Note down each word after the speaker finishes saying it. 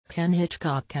Ken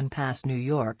Hitchcock can pass New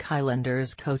York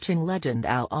Islanders coaching legend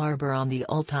Al Arbour on the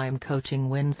all-time coaching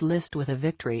wins list with a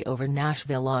victory over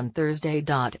Nashville on Thursday.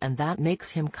 And that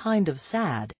makes him kind of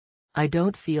sad. I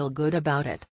don't feel good about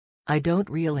it. I don't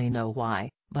really know why,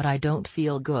 but I don't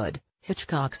feel good,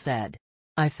 Hitchcock said.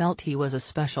 I felt he was a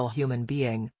special human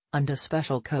being, and a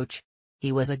special coach.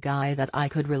 He was a guy that I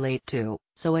could relate to,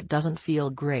 so it doesn't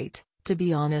feel great, to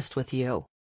be honest with you.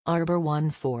 Arbour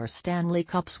won 4 Stanley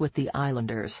Cups with the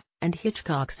Islanders, and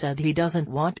Hitchcock said he doesn't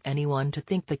want anyone to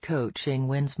think the coaching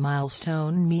wins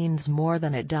milestone means more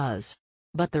than it does.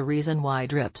 But the reason why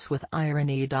drips with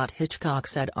irony. Hitchcock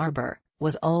said Arbour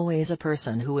was always a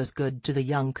person who was good to the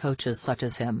young coaches such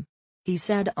as him. He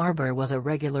said Arbour was a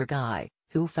regular guy,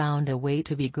 who found a way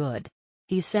to be good.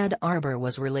 He said Arbour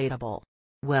was relatable.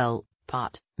 Well,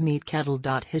 pot, meet kettle.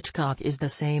 Hitchcock is the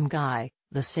same guy,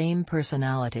 the same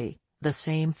personality, the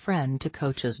same friend to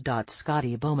coaches.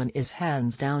 Scotty Bowman is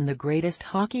hands down the greatest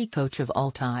hockey coach of all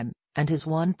time, and his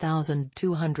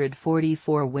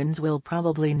 1,244 wins will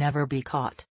probably never be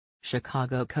caught.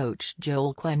 Chicago coach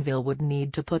Joel Quenneville would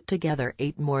need to put together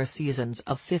 8 more seasons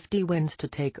of 50 wins to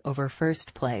take over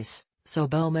first place, so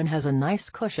Bowman has a nice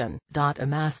cushion. A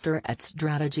master at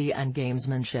strategy and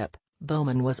gamesmanship,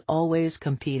 Bowman was always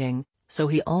competing, so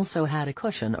he also had a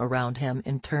cushion around him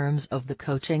in terms of the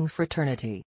coaching fraternity.